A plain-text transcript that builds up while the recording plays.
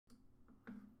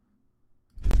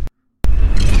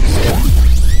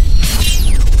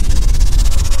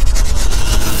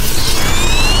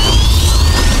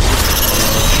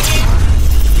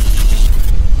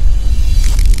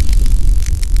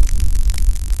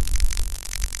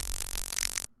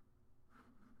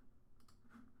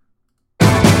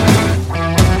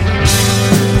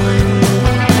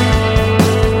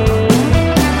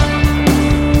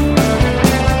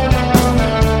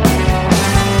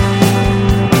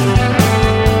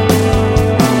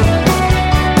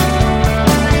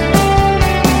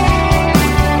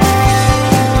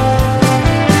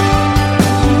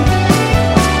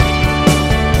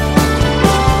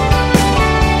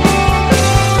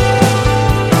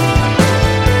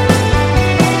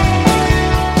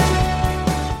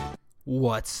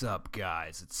What's up,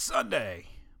 guys? It's Sunday,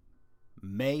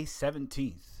 May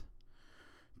 17th,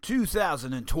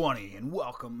 2020, and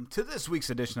welcome to this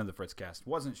week's edition of the Fritzcast.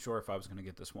 Wasn't sure if I was going to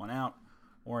get this one out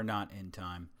or not in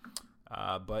time,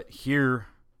 but here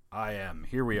I am.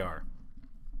 Here we are.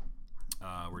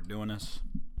 We're doing this.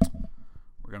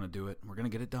 We're going to do it. We're going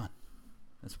to get it done.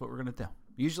 That's what we're going to do.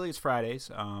 Usually it's Fridays.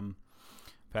 I've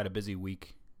had a busy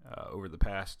week over the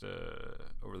past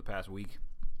week.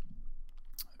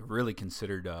 I really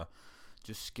considered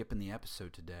just skipping the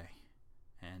episode today,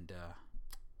 and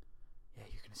yeah,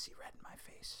 you're gonna see red in my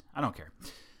face. I don't care.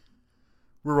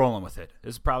 We're rolling with it.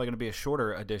 This is probably gonna be a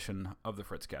shorter edition of the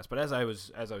Fritzcast, but as I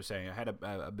was saying, I had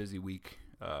a busy week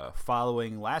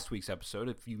following last week's episode.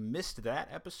 If you missed that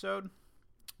episode,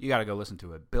 you got to go listen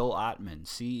to it. Bill Ottman,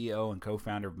 CEO and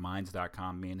co-founder of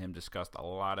Minds.com, me and him discussed a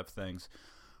lot of things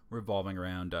revolving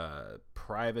around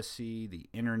privacy, the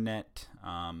internet,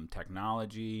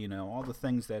 technology, all the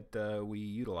things that we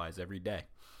utilize every day.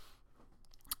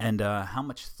 And how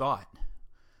much thought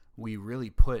we really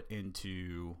put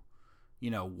into,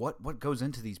 what goes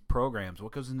into these programs,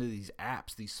 what goes into these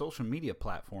apps, these social media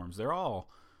platforms. They're all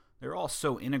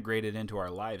so integrated into our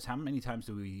lives. How many times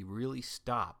do we really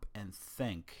stop and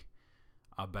think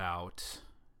about,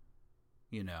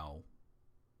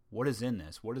 what is in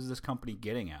this? What is this company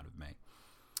getting out of me?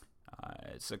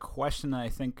 It's a question that I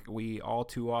think we all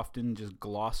too often just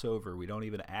gloss over. We don't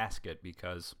even ask it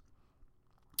because,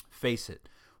 face it,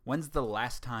 when's the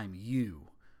last time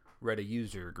you read a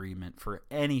user agreement for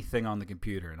anything on the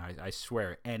computer? And I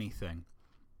swear, anything.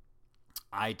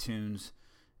 iTunes,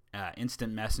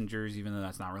 instant messengers, even though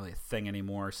that's not really a thing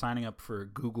anymore. Signing up for a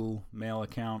Google Mail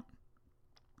account,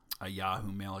 a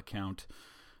Yahoo Mail account.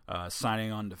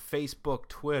 Signing on to Facebook,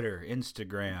 Twitter,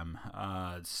 Instagram,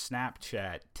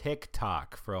 Snapchat,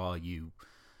 TikTok for all you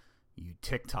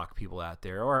TikTok people out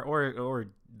there, or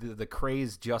the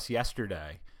craze just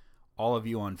yesterday, all of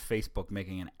you on Facebook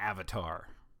making an avatar.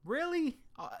 Really?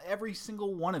 Every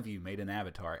single one of you made an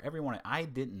avatar. Everyone. I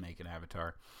didn't make an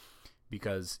avatar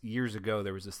because years ago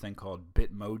there was this thing called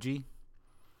Bitmoji,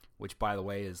 which, by the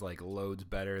way, is like loads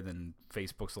better than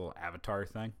Facebook's little avatar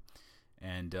thing.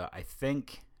 And I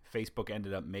think Facebook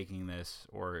ended up making this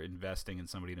or investing in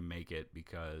somebody to make it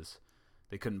because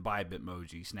they couldn't buy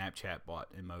Bitmoji. Snapchat bought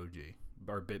Bitmoji.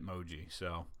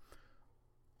 So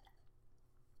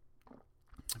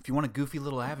if you want a goofy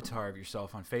little avatar of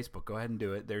yourself on Facebook, go ahead and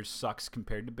do it. Theirs sucks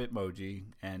compared to Bitmoji,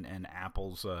 and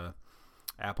Apple's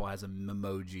Apple has a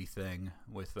Memoji thing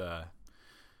with those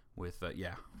of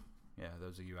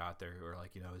you out there who are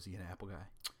like, is he an Apple guy?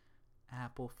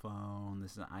 Apple phone.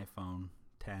 This is an iPhone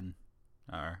 10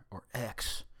 or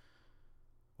X,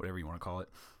 whatever you want to call it.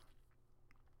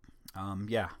 I'm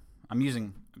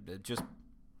using, just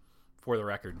for the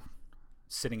record,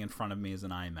 sitting in front of me is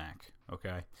an iMac,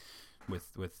 okay, with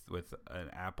an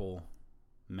Apple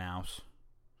mouse,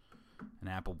 an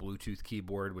Apple Bluetooth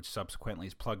keyboard, which subsequently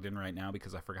is plugged in right now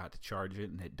because I forgot to charge it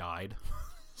and it died.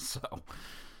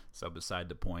 so beside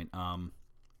the point.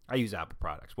 I use Apple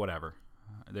products, whatever.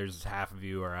 There's half of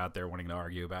you are out there wanting to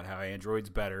argue about how Android's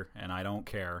better, and I don't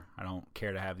care. I don't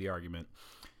care to have the argument.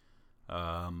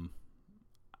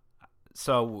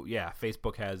 So yeah,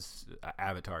 Facebook has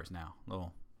avatars now,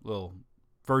 little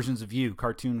versions of you,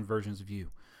 cartoon versions of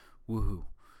you. Woohoo!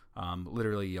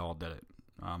 Literally, y'all did it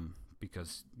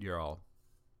because you're all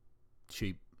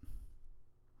sheep.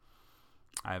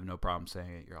 I have no problem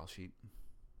saying it. You're all sheep.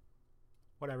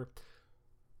 Whatever.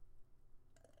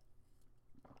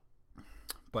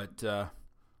 But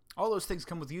all those things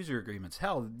come with user agreements.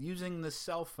 Hell, using the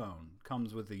cell phone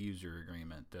comes with a user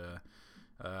agreement.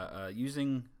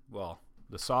 Using the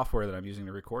software that I'm using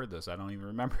to record this, I don't even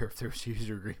remember if there's a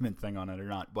user agreement thing on it or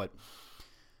not. But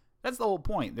that's the whole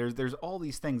point. There's all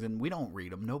these things, and we don't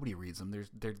read them. Nobody reads them.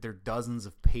 They're dozens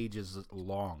of pages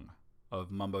long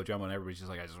of mumbo jumbo, and everybody's just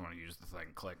like, I just want to use the thing,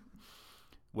 click.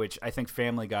 Which I think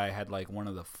Family Guy had like one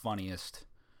of the funniest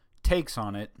takes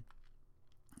on it.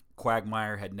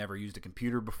 Quagmire had never used a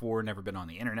computer before, never been on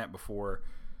the internet before,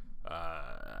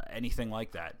 anything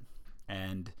like that.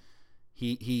 And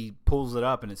he pulls it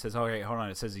up and it says, "Okay, hold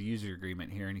on, it says a user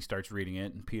agreement here," and he starts reading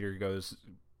it, and Peter goes,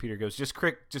 just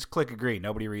click agree.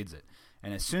 Nobody reads it.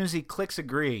 And as soon as he clicks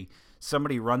agree,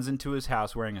 somebody runs into his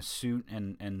house wearing a suit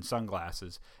and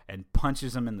sunglasses and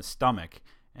punches him in the stomach.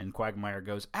 And Quagmire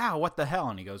goes, "Ow, what the hell?"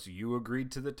 And he goes, "You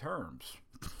agreed to the terms."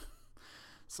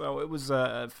 So it was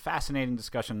a fascinating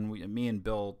discussion. Me and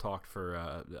Bill talked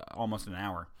for almost an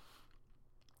hour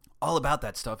all about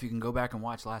that stuff. You can go back and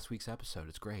watch last week's episode.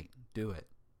 It's great. Do it.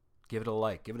 Give it a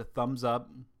like. Give it a thumbs up.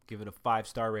 Give it a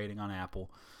 5-star rating on Apple.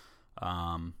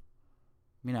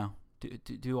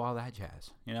 do all that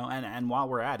jazz, And while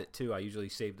we're at it too, I usually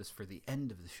save this for the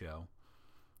end of the show,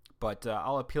 but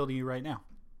I'll appeal to you right now.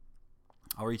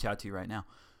 I'll reach out to you right now.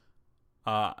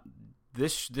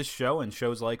 This show and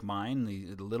shows like mine,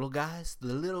 the little guys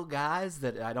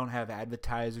that I don't have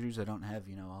advertisers, I don't have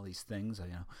all these things.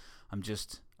 I'm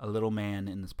just a little man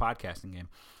in this podcasting game.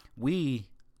 We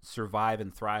survive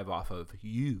and thrive off of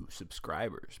you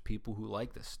subscribers, people who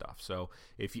like this stuff. So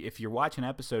if you're watching an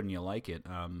episode and you like it,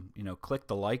 click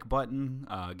the like button,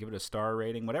 give it a star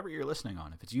rating, whatever you're listening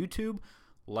on. If it's YouTube,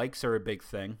 likes are a big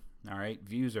thing. All right,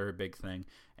 views are a big thing,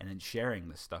 and then sharing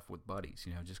this stuff with buddies.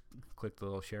 Just click the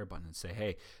little share button and say,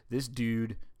 "Hey, this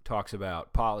dude talks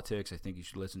about politics. I think you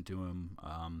should listen to him.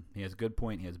 He has a good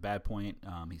point. He has a bad point.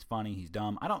 He's funny. He's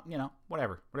dumb. I don't,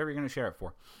 whatever you're gonna share it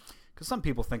for." Because some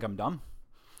people think I'm dumb.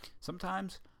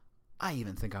 Sometimes I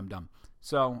even think I'm dumb.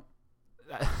 So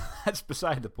that's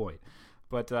beside the point.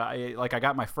 But I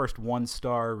got my first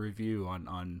 1-star review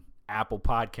on Apple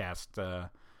Podcast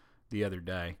the other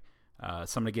day.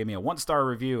 Somebody gave me a 1-star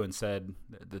review and said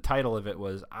the title of it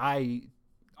was "I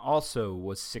also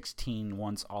was 16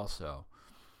 once also,"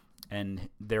 and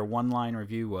their one-line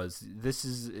review was this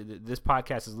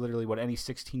podcast is literally what any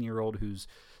 16-year-old who's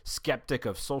skeptic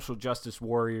of social justice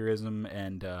warriorism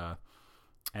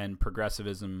and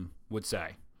progressivism would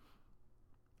say.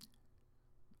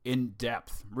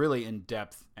 Really in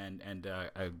depth, and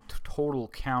a total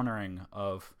countering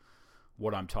of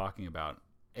what I'm talking about.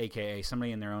 AKA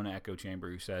somebody in their own echo chamber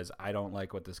who says, "I don't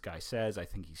like what this guy says. I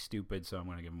think he's stupid, so I'm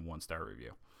going to give him a 1-star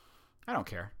review." I don't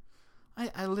care.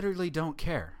 I literally don't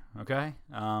care, okay?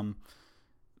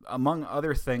 Among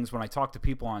other things, when I talk to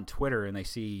people on Twitter and they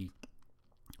see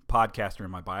podcaster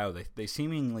in my bio, they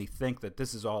seemingly think that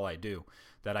this is all I do,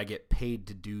 that I get paid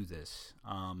to do this.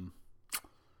 I'm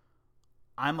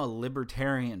a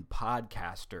libertarian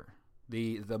podcaster.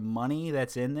 The money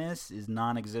that's in this is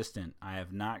non-existent. I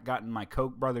have not gotten my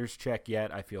Koch brothers check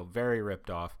yet. I feel very ripped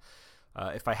off.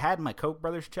 If I had my Koch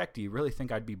brothers check, do you really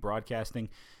think I'd be broadcasting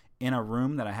in a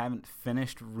room that I haven't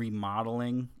finished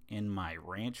remodeling in my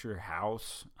rancher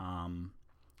house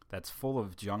that's full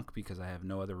of junk because I have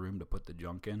no other room to put the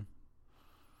junk in?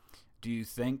 Do you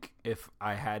think if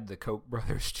I had the Koch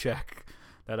brothers check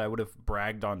that I would have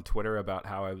bragged on Twitter about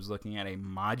how I was looking at a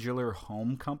modular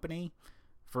home company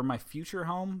for my future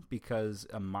home, because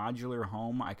a modular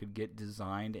home I could get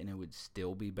designed and it would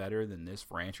still be better than this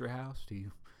rancher house? Do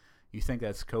you think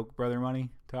that's Koch brother money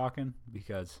talking?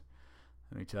 Because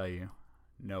let me tell you,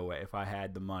 no way. If I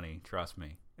had the money, trust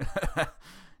me,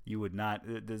 you would not.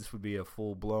 This would be a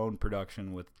full-blown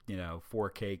production with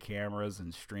 4K cameras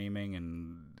and streaming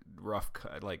and rough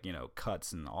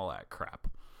cuts and all that crap.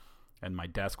 And my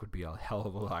desk would be a hell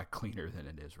of a lot cleaner than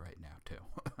it is right now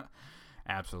too.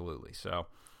 Absolutely. So,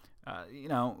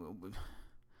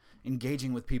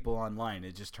 engaging with people online,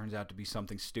 it just turns out to be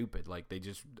something stupid. Like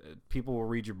people will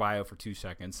read your bio for 2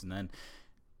 seconds, and then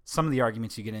some of the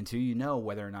arguments you get into,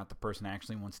 whether or not the person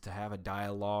actually wants to have a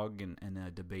dialogue and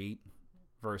a debate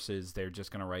versus they're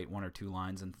just going to write 1 or 2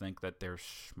 lines and think that they're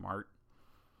smart.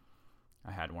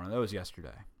 I had one of those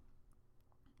yesterday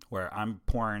where I'm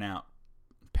pouring out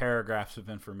paragraphs of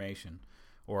information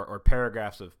or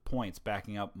paragraphs of points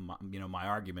backing up my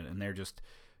argument, and they're just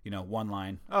one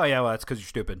line, "Oh yeah, well that's because you're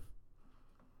stupid."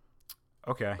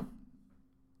 Okay,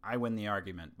 I win the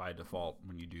argument by default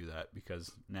when you do that,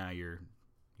 because now you're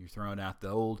throwing out the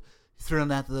old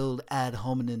ad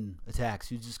hominem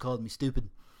attacks. You just called me stupid.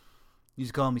 You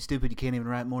just called me stupid. You can't even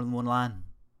write more than 1 line.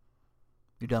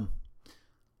 You're dumb.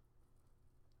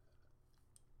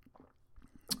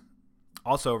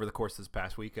 Also, over the course of this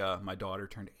past week, my daughter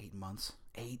turned 8 months.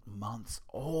 8 months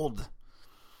old.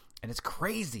 And it's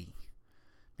crazy.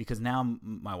 Because now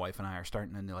my wife and I are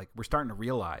starting to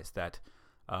realize that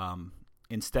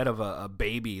instead of a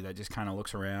baby that just kind of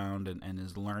looks around and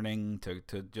is learning to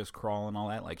just crawl and all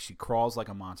that, like, she crawls like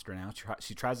a monster now.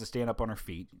 She tries to stand up on her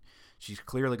feet. She's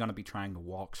clearly going to be trying to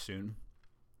walk soon.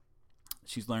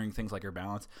 She's learning things like her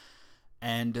balance.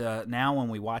 And now when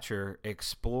we watch her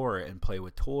explore and play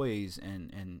with toys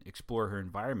and explore her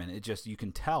environment, you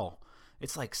can tell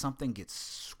it's like something gets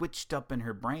switched up in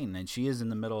her brain. And she is in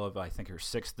the middle of, I think, her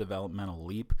 6th developmental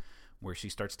leap, where she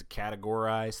starts to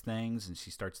categorize things, and she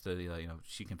starts to,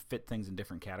 she can fit things in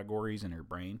different categories in her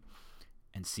brain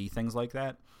and see things like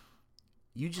that.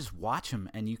 You just watch them,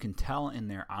 and you can tell in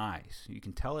their eyes. You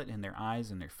can tell it in their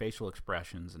eyes and their facial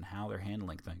expressions and how they're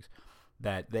handling things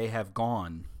that they have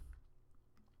gone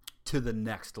to the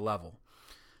next level.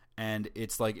 And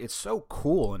it's so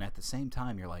cool, and at the same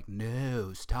time you're like,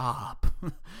 no, stop.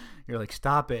 You're like,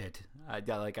 stop it. I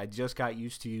just got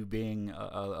used to you being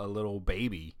a little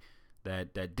baby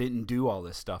that didn't do all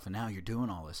this stuff, and now you're doing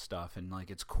all this stuff, and like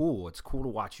it's cool to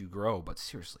watch you grow, but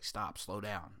seriously, slow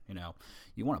down.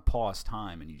 You want to pause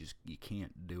time, and you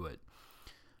can't do it.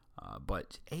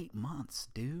 But 8 months,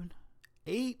 dude,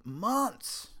 8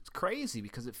 months. It's crazy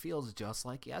because it feels just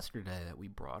like yesterday that we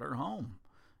brought her home,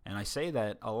 and I say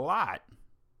that a lot.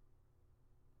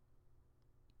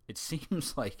 It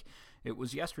seems like it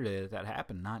was yesterday that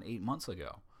happened, not 8 months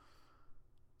ago.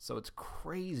 So it's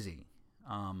crazy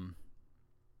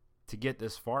to get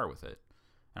this far with it,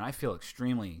 and I feel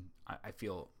extremely. I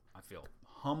feel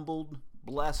humbled,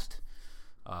 blessed.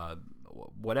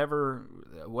 Whatever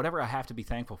I have to be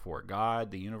thankful for,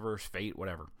 God, the universe, fate,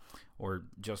 whatever, or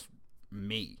just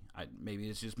me. Maybe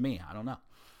it's just me. I don't know,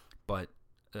 but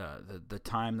the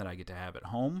time that I get to have at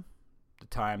home, the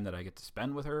time that I get to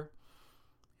spend with her,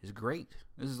 is great.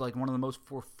 This is like one of the most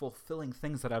fulfilling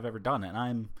things that I've ever done,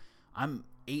 and I'm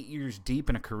 8 years deep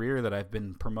in a career that I've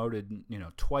been promoted,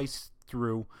 twice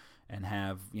through, and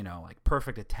have like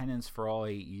perfect attendance for all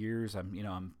 8 years.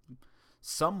 I'm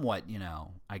somewhat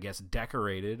I guess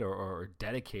decorated or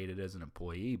dedicated as an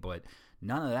employee, but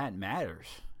none of that matters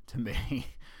to me.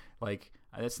 Like,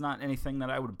 that's not anything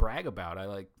that I would brag about.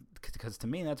 Because to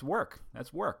me that's work.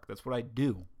 That's work. That's what I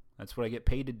do. That's what I get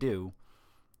paid to do.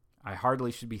 I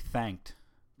hardly should be thanked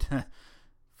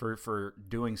for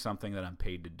doing something that I'm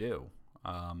paid to do.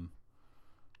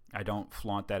 I don't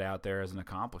flaunt that out there as an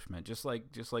accomplishment. Just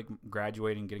like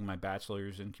graduating, getting my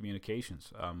bachelor's in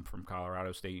communications from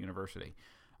Colorado State University.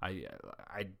 I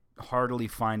hardly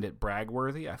find it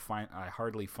brag-worthy. I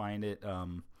hardly find it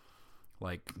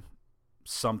like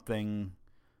something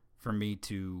for me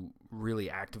to really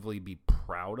actively be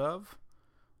proud of.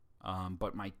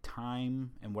 But my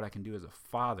time and what I can do as a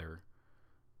father,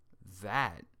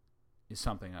 that is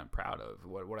something I'm proud of.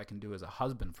 What I can do as a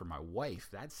husband for my wife,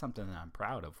 that's something that I'm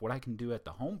proud of. What I can do at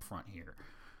the home front here,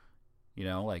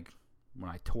 like when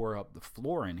I tore up the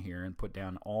floor in here and put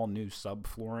down all new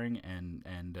subflooring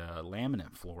and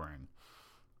laminate flooring,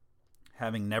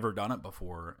 having never done it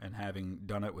before and having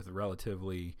done it with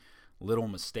relatively little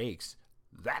mistakes,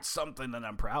 that's something that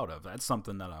I'm proud of. That's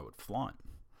something that I would flaunt.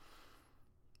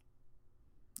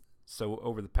 So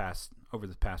over the past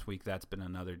week, that's been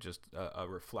another just a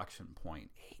reflection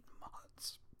point. 8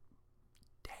 months.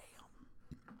 Damn.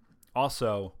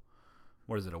 Also,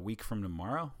 what is it, a week from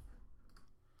tomorrow?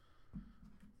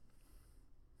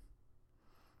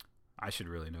 I should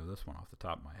really know this one off the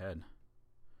top of my head.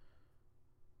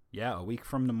 Yeah, a week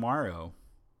from tomorrow,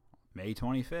 May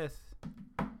 25th,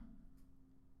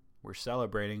 we're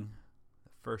celebrating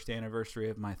the first anniversary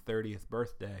of my 30th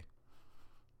birthday.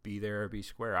 Be there or be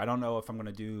square. I don't know if I'm going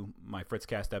to do my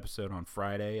Fritzcast episode on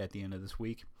Friday at the end of this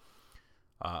week.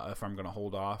 If I'm going to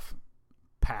hold off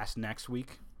past next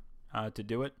week to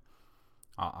do it.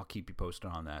 I'll keep you posted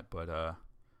on that. But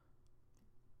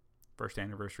first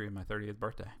anniversary of my 30th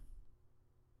birthday.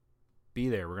 Be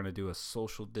there. We're going to do a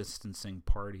social distancing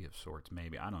party of sorts,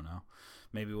 maybe. I don't know.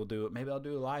 Maybe we'll do it. Maybe I'll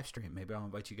do a live stream. Maybe I'll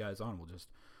invite you guys on. We'll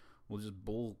just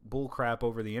bull crap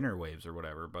over the interwaves or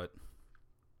whatever, but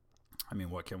I mean,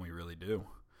 what can we really do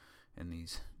in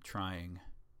these trying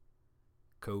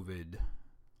COVID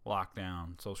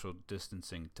lockdown, social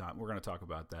distancing time? We're going to talk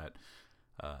about that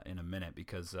in a minute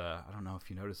because I don't know if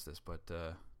you noticed this, but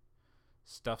we're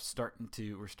starting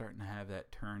to have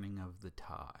that turning of the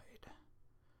tide.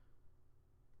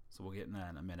 So we'll get into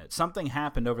that in a minute. Something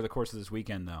happened over the course of this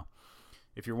weekend, though.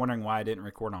 If you're wondering why I didn't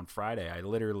record on Friday, I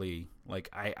literally,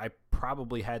 I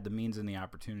probably had the means and the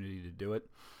opportunity to do it.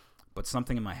 But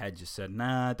something in my head just said,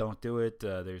 nah, don't do it.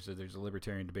 There's a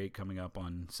libertarian debate coming up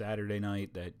on Saturday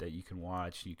night that you can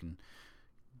watch. You can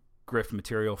grift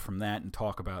material from that and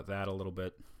talk about that a little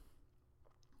bit.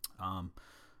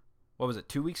 What was it,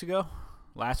 2 weeks ago?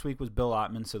 Last week was Bill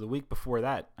Ottman. So the week before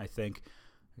that, I think,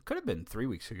 it could have been 3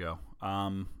 weeks ago,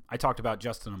 I talked about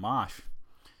Justin Amash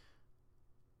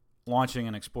launching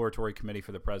an exploratory committee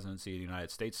for the presidency of the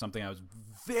United States, something I was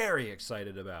very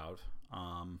excited about.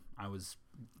 I was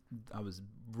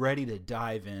ready to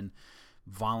dive in,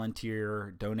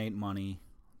 volunteer, donate money,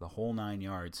 the whole 9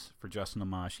 yards for Justin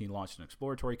Amash. He launched an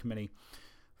exploratory committee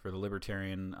for the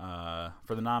Libertarian,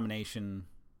 for the nomination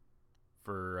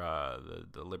for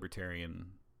the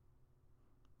Libertarian,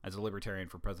 as a Libertarian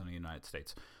for President of the United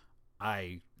States.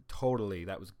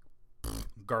 That was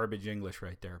garbage English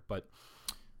right there, but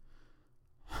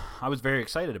I was very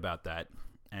excited about that.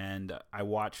 And I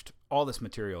watched all this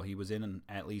material. He was in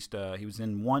he was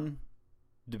in one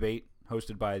debate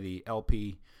hosted by the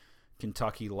LP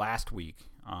Kentucky last week,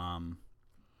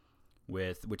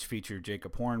 which featured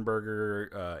Jacob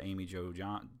Hornberger, Amy Jo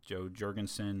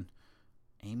Jorgensen.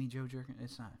 Amy Jo Jorgensen?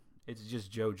 It's not. It's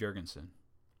just Jo Jorgensen.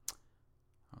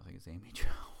 I don't think it's Amy Jo.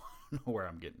 I don't know where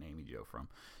I'm getting Amy Jo from.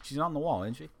 She's on the wall,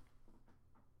 isn't she?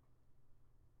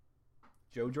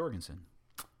 Jo Jorgensen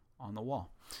on the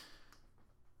wall.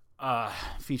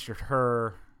 Featured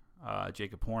her,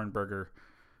 Jacob Hornberger.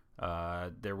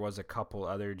 There was a couple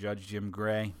other, Judge Jim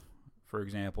Gray, for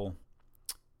example.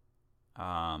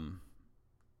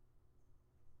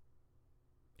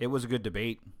 It was a good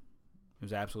debate. It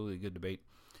was absolutely a good debate.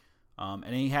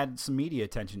 And he had some media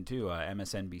attention too.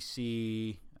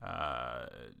 MSNBC,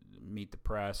 Meet the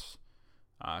Press,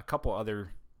 a couple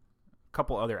other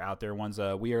out there ones.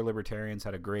 We Are Libertarians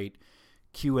had a great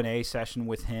Q&A session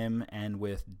with him and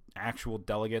with actual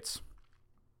delegates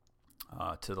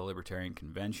to the Libertarian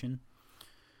Convention.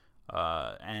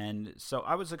 And so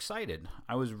I was excited.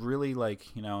 I was really I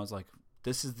was like,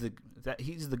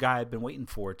 he's the guy I've been waiting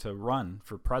for to run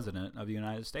for president of the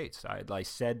United States. I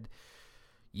said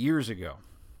years ago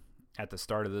at the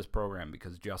start of this program,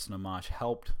 because Justin Amash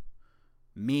helped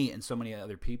me and so many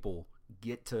other people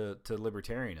get to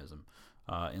libertarianism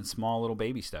in small little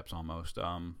baby steps almost.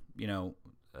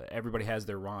 Everybody has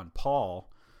their Ron Paul.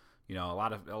 A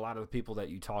lot of the people that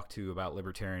you talk to about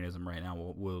libertarianism right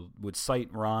now would cite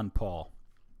Ron Paul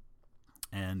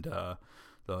and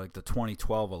the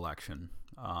 2012 election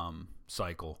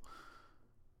cycle.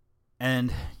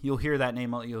 And you'll hear that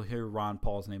name. You'll hear Ron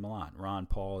Paul's name a lot. Ron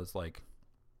Paul is like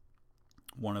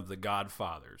one of the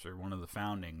godfathers or one of the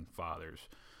founding fathers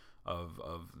of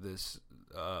this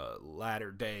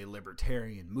latter-day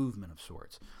libertarian movement of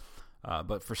sorts.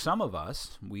 But for some of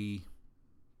us, we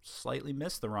slightly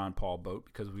missed the Ron Paul boat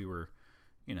because we were,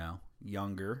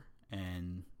 younger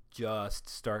and just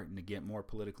starting to get more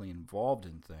politically involved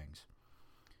in things.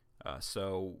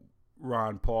 So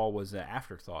Ron Paul was an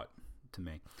afterthought to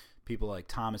me. People like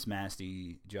Thomas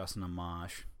Mastie, Justin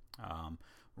Amash,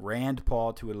 Rand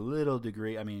Paul to a little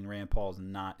degree. I mean, Rand Paul's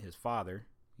not his father.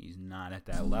 He's not at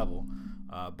that level.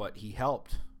 But he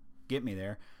helped get me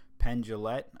there. Penn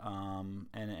Jillette,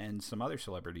 and some other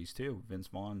celebrities too. Vince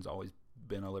Vaughn's always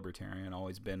been a libertarian,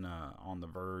 always been on the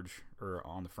verge or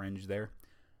on the fringe there.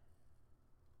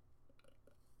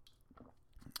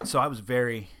 So I was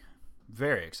very,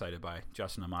 very excited by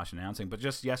Justin Amash announcing. But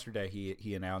just yesterday,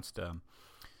 he announced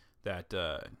that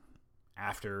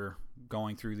after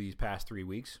going through these past 3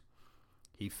 weeks,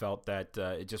 he felt that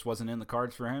it just wasn't in the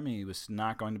cards for him. He was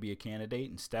not going to be a candidate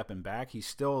and stepping back. He's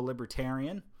still a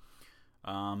libertarian.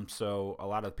 So a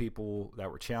lot of people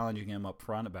that were challenging him up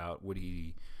front about would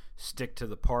he stick to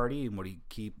the party and would he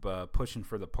keep pushing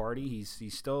for the party,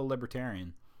 he's still a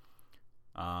libertarian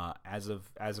as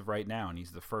of right now, and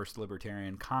he's the first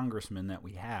libertarian congressman that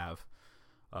we have.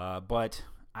 But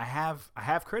I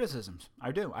have criticisms.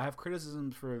 I do. I have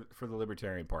criticisms for the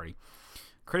Libertarian Party.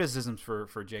 Criticisms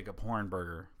for Jacob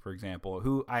Hornberger, for example,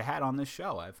 who I had on this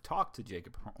show. I've talked to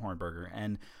Jacob Hornberger,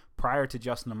 and prior to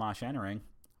Justin Amash entering,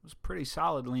 was pretty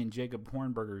solidly in Jacob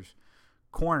Hornberger's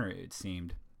corner, it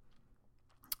seemed.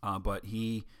 But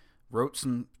he wrote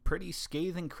some pretty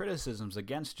scathing criticisms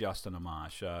against Justin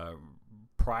Amash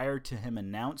prior to him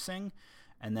announcing,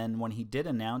 and then when he did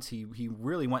announce, he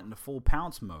really went into full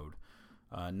pounce mode.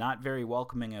 Not very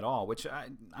welcoming at all, which I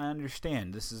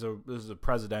understand. This is a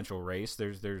presidential race.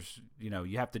 There's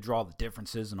you have to draw the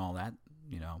differences and all that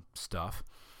stuff.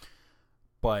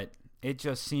 But it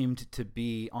just seemed to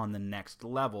be on the next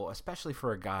level, especially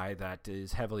for a guy that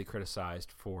is heavily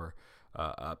criticized for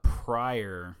a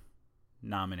prior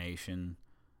nomination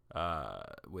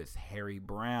with Harry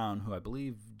Brown, who I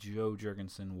believe Jo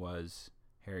Jorgensen was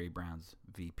Harry Brown's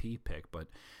VP pick. But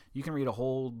you can read a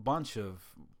whole bunch of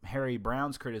Harry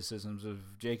Brown's criticisms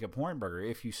of Jacob Hornberger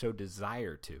if you so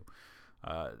desire to.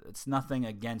 It's nothing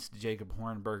against Jacob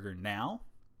Hornberger now.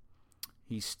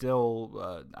 He's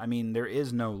still, there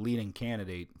is no leading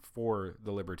candidate for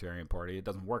the Libertarian Party. It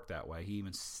doesn't work that way. He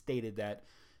even stated that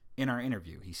in our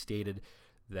interview. He stated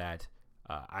that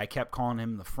I kept calling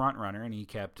him the front runner, and he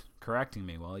kept correcting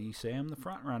me. Well, you say I'm the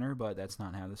front runner, but that's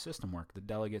not how the system works. The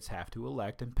delegates have to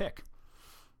elect and pick,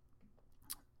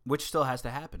 which still has to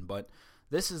happen. But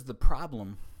this is the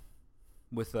problem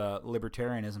with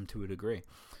libertarianism to a degree.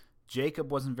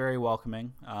 Jacob wasn't very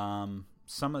welcoming.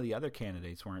 Some of the other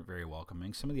candidates weren't very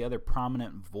welcoming. Some of the other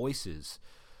prominent voices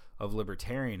of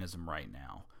libertarianism right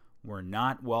now were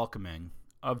not welcoming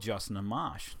of Justin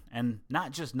Amash. And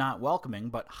not just not welcoming,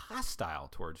 but hostile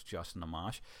towards Justin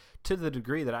Amash to the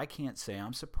degree that I can't say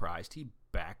I'm surprised he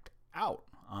backed out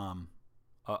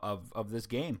of this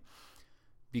game.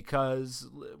 Because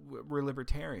we're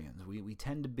libertarians. We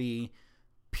tend to be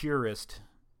purist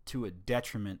to a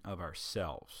detriment of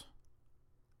ourselves.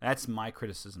 That's my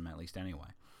criticism, at least anyway.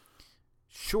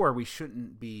 sure, we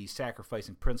shouldn't be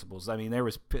sacrificing principles. I mean,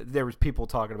 there was people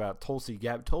talking about Tulsi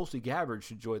Gabbard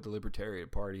should join the Libertarian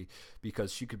Party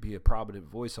because she could be a prominent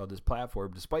voice on this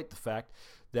platform, despite the fact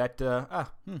that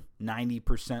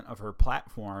 90% of her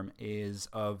platform is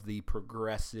of the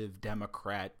progressive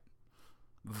Democrat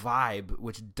vibe,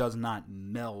 which does not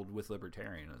meld with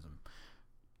libertarianism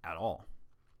at all.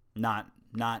 Not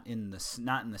in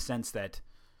the sense that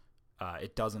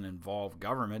it doesn't involve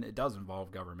government. It does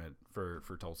involve government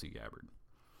for Tulsi Gabbard.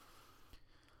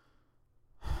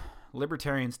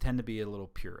 Libertarians tend to be a little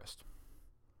purist.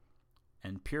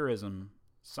 And purism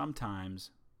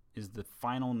sometimes is the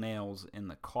final nails in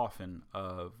the coffin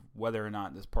of whether or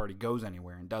not this party goes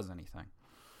anywhere and does anything.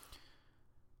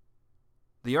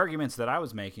 The arguments that I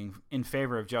was making in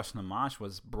favor of Justin Amash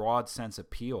was broad sense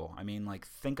appeal. I mean, like,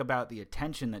 think about the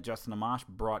attention that Justin Amash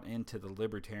brought into the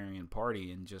Libertarian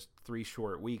Party in just 3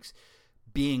 short weeks,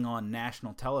 being on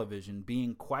national television,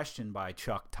 being questioned by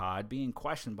Chuck Todd, being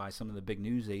questioned by some of the big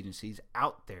news agencies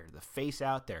out there, the face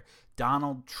out there,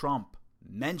 Donald Trump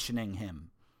mentioning him.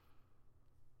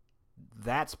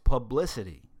 That's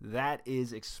publicity. That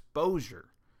is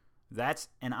exposure. That's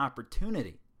an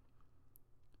opportunity.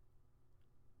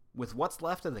 With what's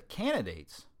left of the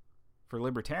candidates for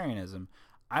libertarianism,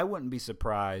 I wouldn't be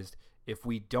surprised if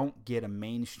we don't get a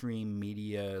mainstream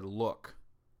media look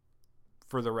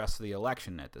for the rest of the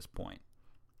election at this point,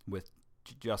 with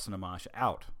Justin Amash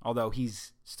out. Although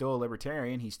he's still a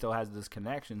libertarian, he still has those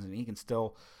connections, and he can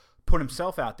still put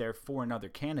himself out there for another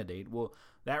candidate. Well,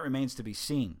 that remains to be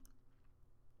seen.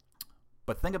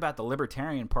 But think about the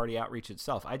Libertarian Party outreach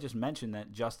itself. I just mentioned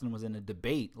that Justin was in a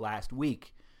debate last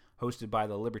week hosted by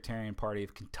the Libertarian Party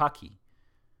of Kentucky.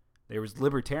 There was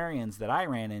libertarians that I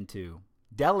ran into,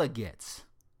 delegates,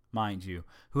 mind you,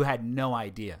 who had no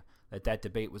idea that that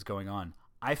debate was going on.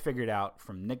 I figured out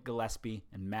from Nick Gillespie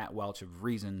and Matt Welch of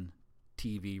Reason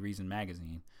TV, Reason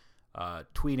Magazine,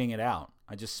 tweeting it out.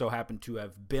 I just so happened to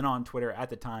have been on Twitter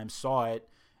at the time, saw it,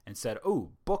 and said,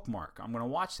 "Oh, bookmark, I'm going to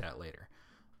watch that later."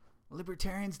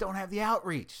 Libertarians don't have the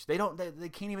outreach. They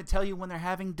can't even tell you when they're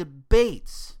having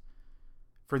debates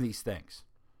for these things.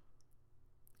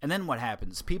 And then what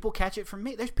happens? People catch it from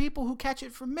me. There's people who catch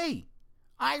it from me.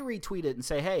 I retweet it and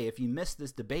say, "Hey, if you missed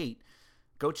this debate,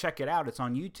 go check it out. It's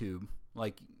on YouTube."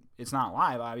 Like, it's not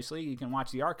live, obviously. You can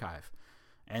watch the archive.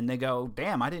 And they go,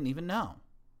 "Damn, I didn't even know."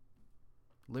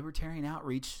 Libertarian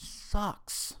outreach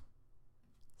sucks.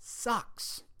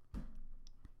 Sucks.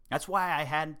 That's why I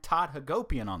had Todd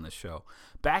Hagopian on the show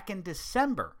back in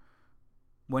December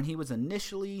when he was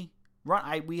initially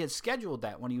we had scheduled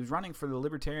that when he was running for the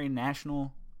Libertarian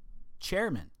National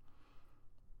Chairman,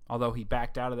 although he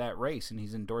backed out of that race and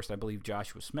he's endorsed, I believe,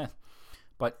 Joshua Smith.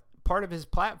 But part of his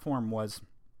platform was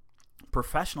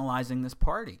professionalizing this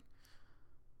party.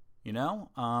 You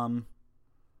know,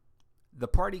 the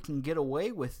party can get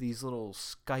away with these little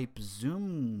Skype,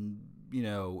 Zoom,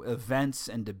 events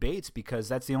and debates because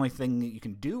that's the only thing that you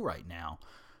can do right now,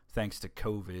 thanks to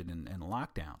COVID and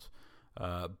lockdowns.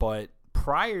 But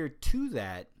prior to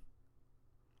these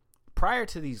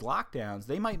lockdowns,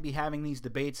 they might be having these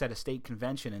debates at a state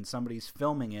convention and somebody's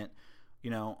filming it,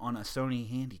 on a Sony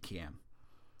Handycam.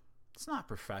 It's not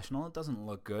professional. It doesn't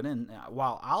look good. And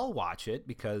while I'll watch it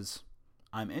because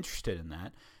I'm interested in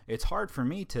that, it's hard for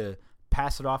me to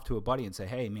pass it off to a buddy and say,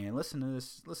 "Hey, man, listen to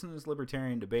this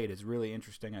libertarian debate. It's really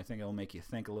interesting. I think it'll make you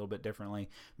think a little bit differently.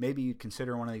 Maybe you'd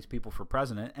consider one of these people for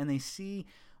president." And they see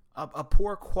a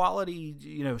poor quality,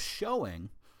 showing,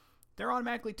 they're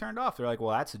automatically turned off. They're like,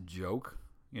 "Well, that's a joke."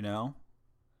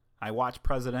 I watch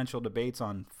presidential debates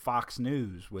on Fox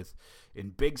News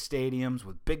in big stadiums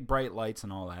with big bright lights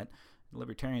and all that.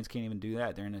 Libertarians can't even do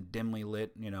that. They're in a dimly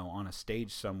lit, on a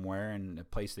stage somewhere in a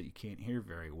place that you can't hear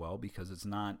very well because it's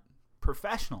not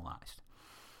professionalized.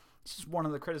 This is one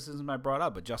of the criticisms I brought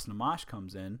up. But Justin Amash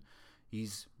comes in.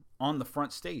 He's on the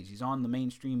front stage. He's on the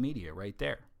mainstream media right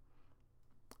there.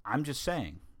 I'm just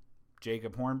saying,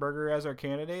 Jacob Hornberger as our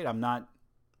candidate, I'm not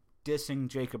dissing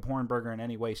Jacob Hornberger in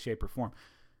any way, shape, or form.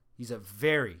 He's a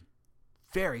very,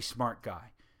 very smart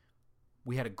guy.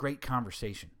 We had a great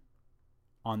conversation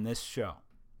on this show,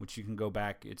 which you can go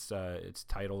back. It's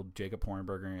titled Jacob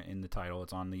Hornberger in the title.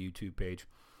 It's on the YouTube page.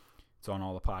 It's on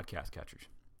all the podcast catchers.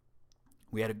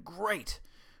 We had a great,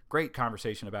 great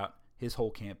conversation about his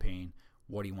whole campaign,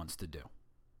 what he wants to do.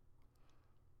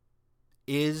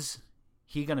 Is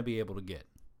he going to be able to get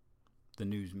the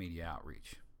news media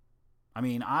outreach? I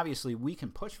mean, obviously, we can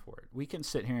push for it. We can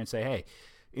sit here and say, "Hey,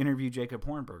 interview Jacob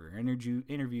Hornberger.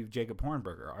 Interview Jacob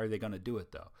Hornberger." Are they going to do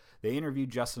it, though? They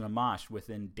interviewed Justin Amash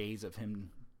within days of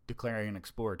him declaring an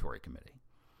exploratory committee.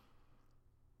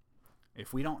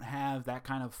 If we don't have that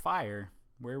kind of fire,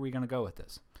 where are we going to go with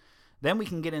this? Then we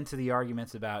can get into the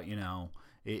arguments about,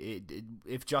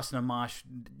 if Justin Amash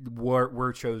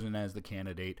were chosen as the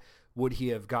candidate, would he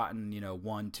have gotten,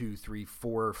 1, 2, 3,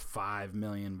 4, 5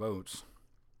 million votes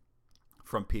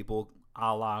from people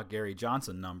a la Gary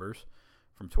Johnson numbers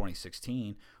from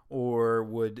 2016, or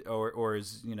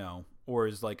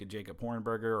is like a Jacob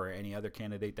Hornberger or any other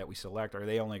candidate that we select, are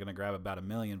they only going to grab about 1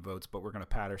 million votes, but we're going to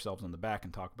pat ourselves on the back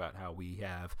and talk about how we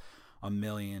have 1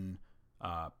 million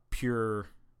pure,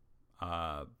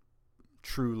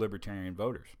 true libertarian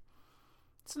voters?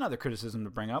 It's another criticism to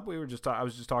bring up. I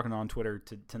was just talking on Twitter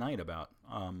tonight about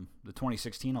the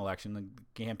 2016 election, the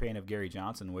campaign of Gary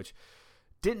Johnson, which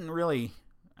didn't really,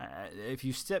 if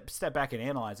you step back and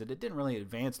analyze it, it didn't really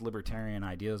advance libertarian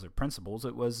ideas or principles.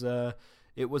 It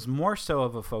was more so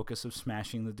of a focus of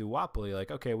smashing the duopoly.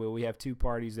 Like, okay, well, we have two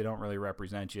parties. They don't really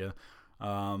represent you.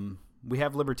 We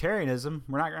have libertarianism.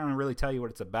 We're not going to really tell you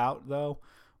what it's about, though.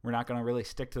 We're not going to really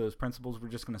stick to those principles. We're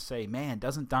just going to say, man,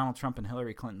 doesn't Donald Trump and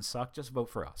Hillary Clinton suck? Just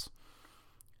vote for us.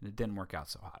 And it didn't work out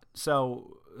so hot.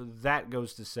 So that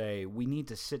goes to say we need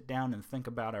to sit down and think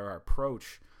about our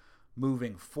approach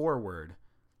moving forward.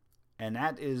 And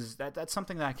that's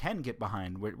something that I can get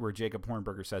behind where Jacob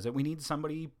Hornberger says it. We need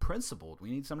somebody principled. We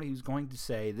need somebody who's going to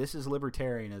say, this is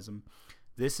libertarianism.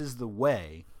 This is the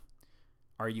way.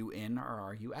 Are you in or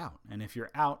are you out? And if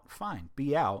you're out, fine.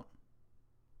 Be out.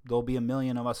 There'll be 1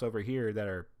 million of us over here that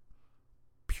are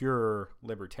pure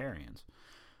libertarians.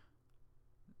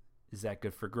 Is that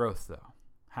good for growth, though?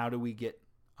 How do we get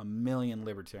 1 million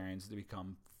libertarians to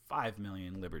become 5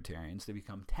 million libertarians, to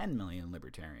become 10 million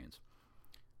libertarians?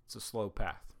 It's a slow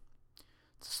path.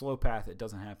 It's a slow path. It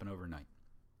doesn't happen overnight.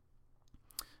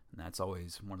 And that's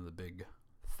always one of the big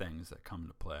things that come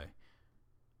to play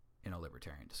in a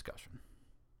libertarian discussion.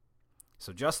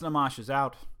 So Justin Amash is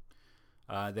out.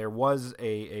 There was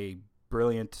a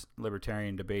brilliant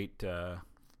libertarian debate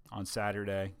on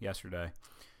yesterday,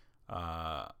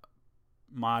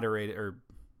 moderated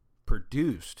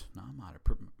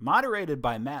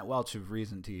by Matt Welch of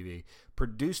Reason TV,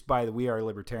 produced by the We Are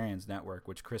Libertarians Network,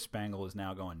 which Chris Spangle is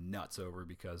now going nuts over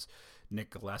because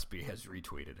Nick Gillespie has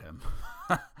retweeted him.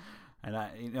 And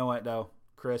you know what, though?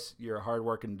 Chris, you're a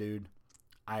hardworking dude.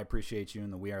 I appreciate you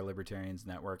in the We Are Libertarians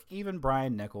Network. Even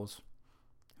Brian Nichols,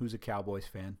 who's a Cowboys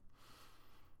fan.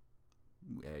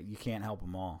 You can't help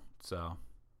them all. So,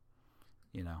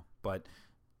 but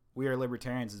We Are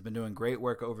Libertarians has been doing great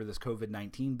work over this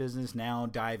COVID-19 business. Now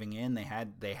diving in, they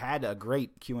had a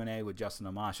great Q&A with Justin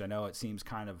Amash. I know it seems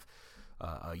kind of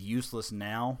useless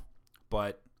now,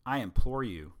 but I implore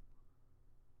you,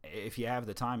 if you have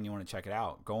the time and you want to check it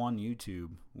out, go on YouTube,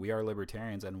 We Are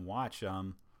Libertarians, and watch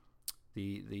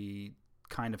the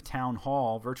kind of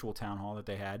virtual town hall that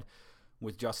they had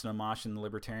with Justin Amash and the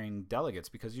libertarian delegates,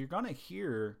 because you're going to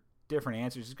hear different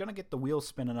answers. It's going to get the wheels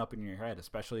spinning up in your head,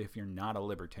 especially if you're not a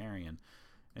libertarian,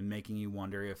 and making you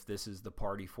wonder if this is the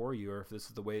party for you or if this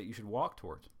is the way that you should walk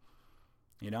towards.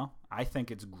 I think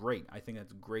it's great. I think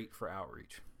that's great for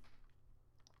outreach.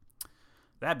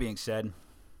 That being said,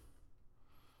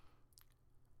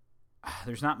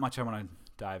 there's not much I want to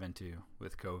dive into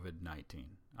with COVID-19.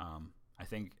 I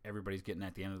think everybody's getting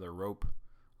at the end of their rope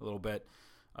a little bit.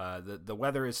 The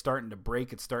weather is starting to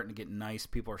break. It's starting to get nice.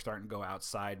 People are starting to go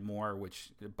outside more,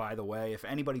 which, by the way, if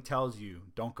anybody tells you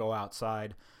don't go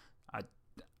outside,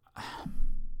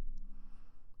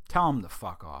 tell them to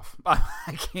fuck off.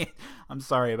 I can't. I'm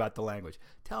sorry about the language.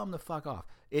 Tell them to fuck off.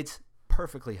 It's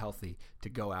perfectly healthy to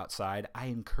go outside. I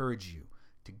encourage you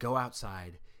to go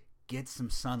outside, get some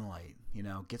sunlight,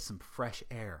 get some fresh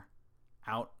air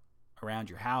out around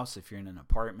your house. If you're in an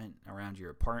apartment, around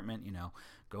your apartment,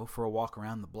 go for a walk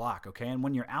around the block, okay? And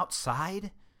when you're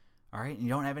outside, all right, and you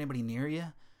don't have anybody near you,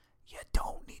 you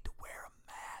don't need to wear a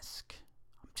mask.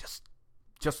 I'm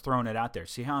just throwing it out there.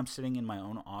 See how I'm sitting in my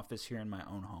own office here in my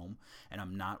own home, and I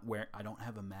don't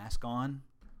have a mask on?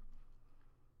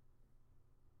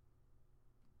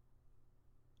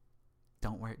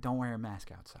 Don't wear a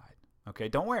mask outside. Okay,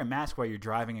 don't wear a mask while you're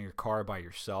driving in your car by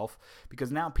yourself,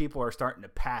 because now people are starting to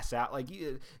pass out. Like,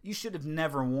 you should have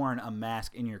never worn a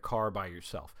mask in your car by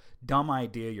yourself. Dumb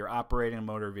idea. You're operating a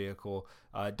motor vehicle.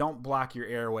 Don't block your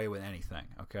airway with anything,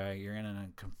 okay? You're in a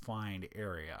confined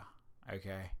area,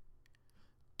 okay?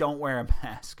 Don't wear a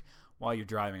mask while you're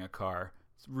driving a car.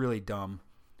 It's really dumb.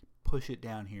 Push it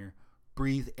down here.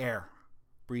 Breathe air.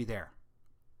 Breathe air.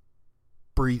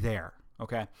 Breathe air,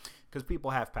 okay? Because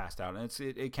people have passed out, and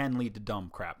it can lead to dumb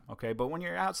crap, okay? But when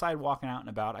you're outside walking out and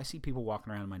about, I see people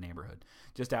walking around in my neighborhood,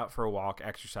 just out for a walk,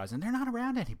 exercising. They're not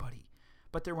around anybody,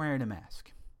 but they're wearing a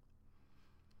mask.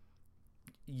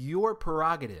 your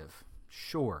prerogative,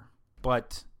 sure,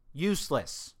 but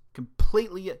useless.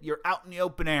 Completely, you're out in the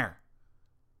open air.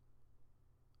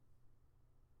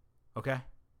 Okay?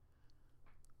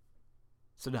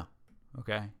 So no.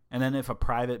 Okay? And then if a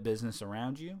private business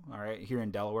around you, all right, here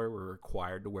in Delaware, we're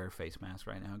required to wear face masks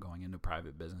right now going into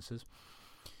private businesses.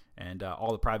 And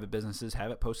all the private businesses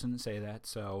have it posted and say that.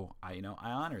 So I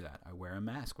honor that. I wear a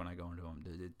mask when I go into them.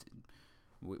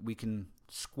 We can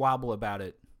squabble about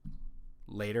it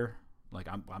later. Like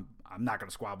I'm not going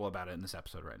to squabble about it in this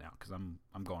episode right now because I'm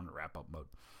going to wrap up mode.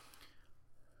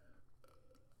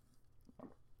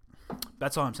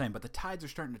 That's all I'm saying. But the tides are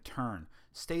starting to turn.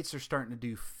 States are starting to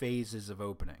do phases of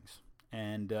openings,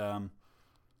 and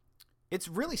it's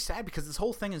really sad because this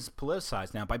whole thing is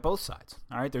politicized now by both sides.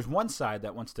 All right, there's one side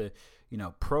that wants to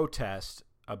protest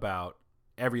about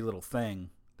every little thing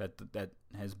that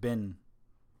has been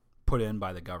put in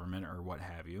by the government or what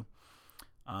have you.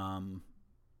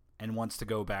 And wants to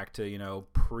go back to,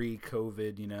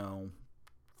 pre-COVID,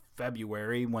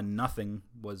 February when nothing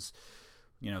was,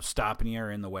 stopping you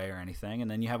or in the way or anything. And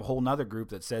then you have a whole nother group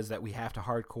that says that we have to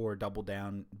hardcore double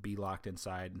down, be locked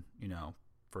inside,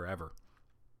 forever.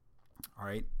 All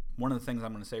right. One of the things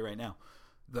I'm going to say right now,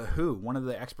 the WHO, one of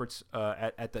the experts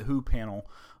at the WHO panel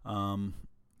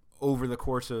over the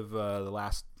course of the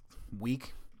last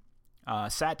week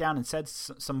sat down and said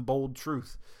some bold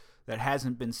truth that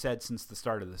hasn't been said since the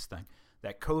start of this thing,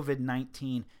 that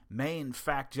COVID-19 may in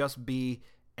fact just be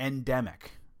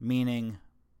endemic, meaning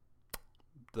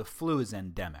the flu is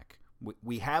endemic.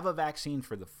 We have a vaccine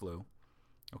for the flu,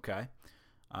 okay?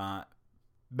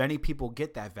 Many people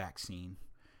get that vaccine.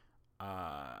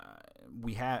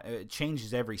 It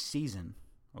changes every season,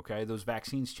 okay? Those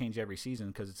vaccines change every season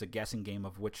because it's a guessing game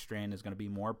of which strand is going to be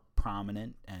more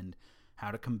prominent and how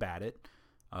to combat it.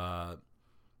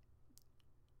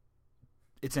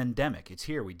 It's endemic. It's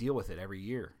here. We deal with it every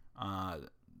year.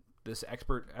 This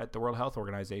expert at the World Health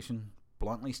Organization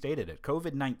bluntly stated it.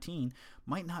 COVID-19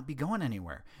 might not be going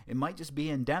anywhere. It might just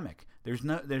be endemic. There's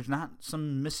not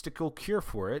some mystical cure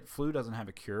for it. Flu doesn't have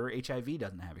a cure. HIV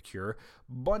doesn't have a cure.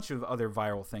 A bunch of other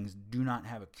viral things do not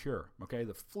have a cure. Okay,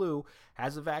 the flu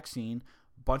has a vaccine.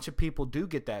 A bunch of people do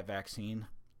get that vaccine.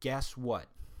 Guess what?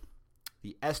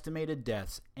 The estimated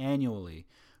deaths annually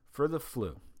for the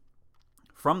flu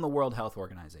from the World Health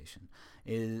Organization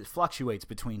fluctuates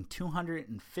between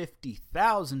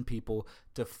 250,000 people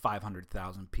to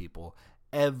 500,000 people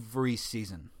every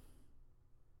season.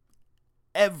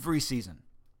 Every season.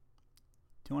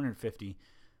 250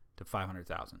 to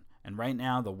 500,000. And right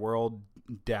now, the world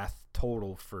death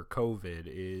total for COVID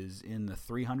is in the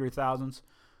 300,000s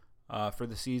for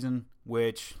the season,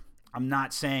 which I'm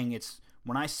not saying it's...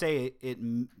 When I say it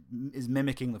is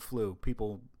mimicking the flu,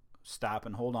 people stop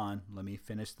and hold on. Let me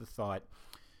finish the thought.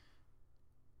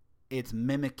 It's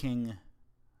mimicking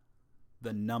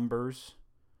the numbers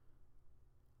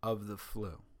of the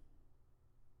flu.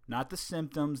 Not the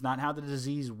symptoms, not how the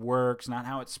disease works, not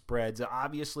how it spreads.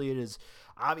 Obviously it is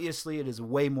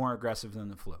way more aggressive than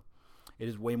the flu. It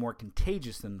is way more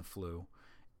contagious than the flu.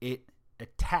 It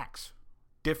attacks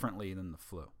differently than the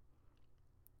flu.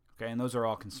 Okay, and those are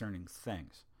all concerning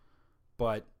things.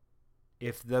 But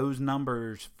if those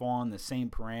numbers fall in the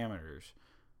same parameters,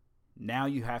 now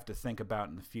you have to think about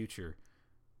in the future.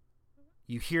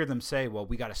 You hear them say, well,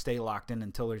 we got to stay locked in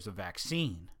until there's a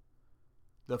vaccine.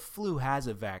 The flu has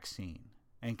a vaccine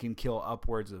and can kill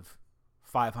upwards of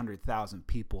 500,000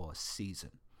 people a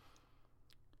season.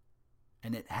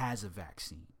 And it has a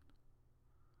vaccine.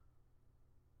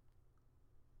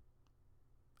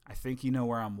 I think you know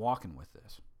where I'm walking with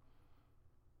this.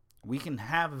 We can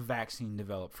have a vaccine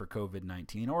developed for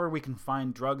COVID-19, or we can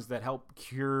find drugs that help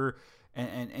cure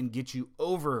and get you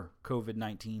over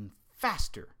COVID-19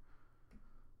 faster.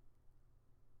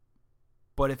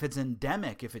 But if it's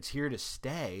endemic, if it's here to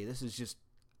stay, this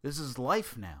is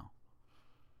life now.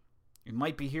 It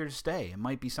might be here to stay. It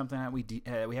might be something that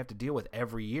we have to deal with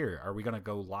every year. Are we going to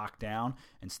go lock down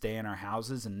and stay in our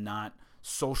houses and not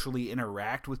socially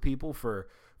interact with people for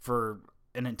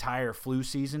an entire flu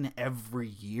season every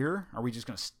year? Are we just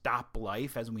going to stop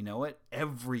life as we know it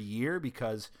every year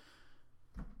because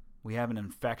we have an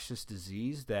infectious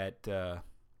disease that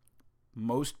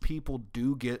most people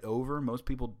do get over? Most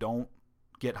people don't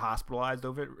get hospitalized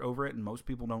over it, and most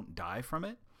people don't die from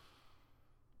it.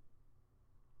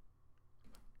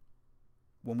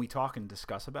 When we talk and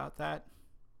discuss about that,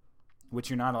 which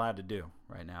you're not allowed to do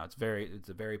right now, it's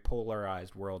a very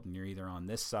polarized world, and you're either on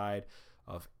this side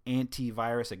of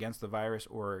anti-virus, against the virus,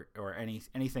 or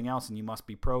anything else, and you must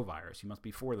be pro-virus. You must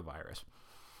be for the virus.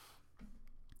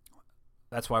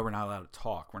 That's why we're not allowed to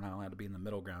talk. We're not allowed to be in the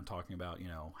middle ground talking about,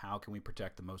 how can we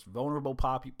protect the most vulnerable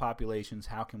populations?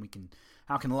 How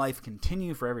can life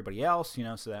continue for everybody else,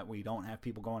 so that we don't have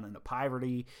people going into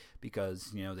poverty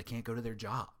because, they can't go to their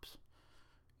jobs.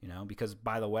 Because,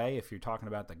 by the way, if you're talking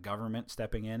about the government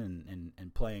stepping in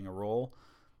and playing a role,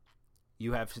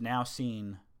 you have now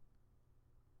seen,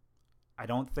 I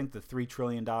don't think the $3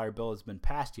 trillion bill has been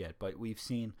passed yet, but we've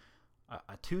seen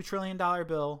a $2 trillion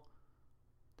bill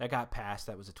that got passed.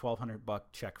 That was a $1,200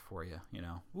 check for you,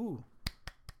 Woo.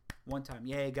 One time.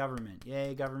 Yay, government.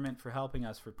 Yay, government, for helping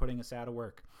us, for putting us out of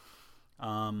work.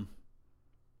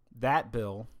 That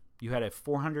bill, you had a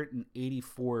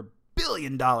 $484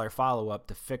 billion follow-up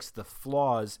to fix the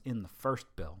flaws in the first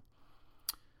bill.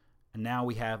 And now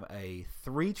we have a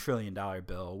 $3 trillion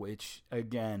bill, which,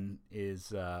 again,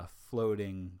 is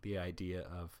floating the idea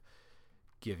of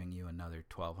giving you another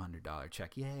 $1,200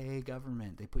 check. Yay,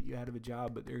 government. They put you out of a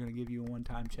job, but they're going to give you a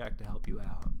one-time check to help you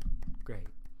out. Great.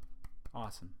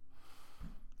 Awesome.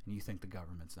 And you think the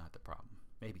government's not the problem.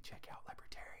 Maybe check out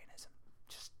libertarianism.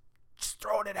 Just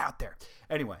throwing it out there.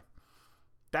 Anyway,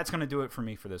 that's going to do it for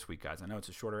me for this week, guys. I know it's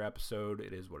a shorter episode.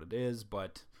 It is what it is,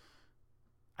 but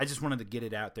I just wanted to get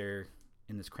it out there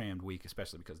in this crammed week,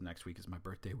 especially because next week is my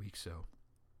birthday week. So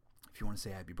if you want to say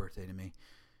happy birthday to me,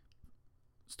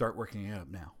 start working it up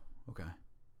now. Okay.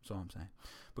 That's all I'm saying.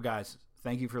 But guys,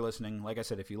 thank you for listening. Like I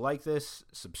said, if you like this,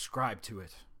 subscribe to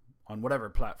it on whatever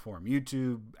platform.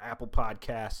 YouTube, Apple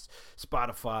Podcasts,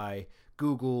 Spotify,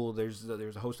 Google. There's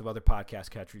a host of other podcast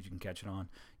catchers you can catch it on.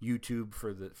 YouTube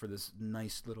for this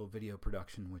nice little video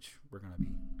production, which we're going to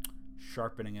be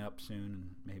sharpening up soon and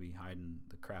maybe hiding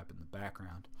the crap in the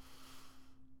background.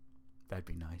 That'd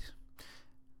be nice.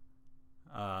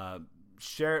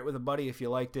 Share it with a buddy if you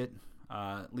liked it.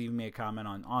 Leave me a comment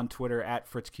on Twitter at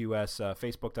FritzQS,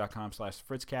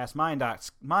 Facebook.com/FritzCast,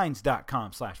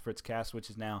 Minds.com/FritzCast, which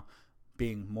is now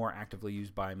being more actively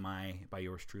used by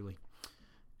yours truly.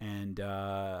 And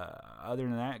other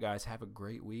than that, guys, have a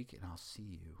great week, and I'll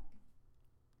see you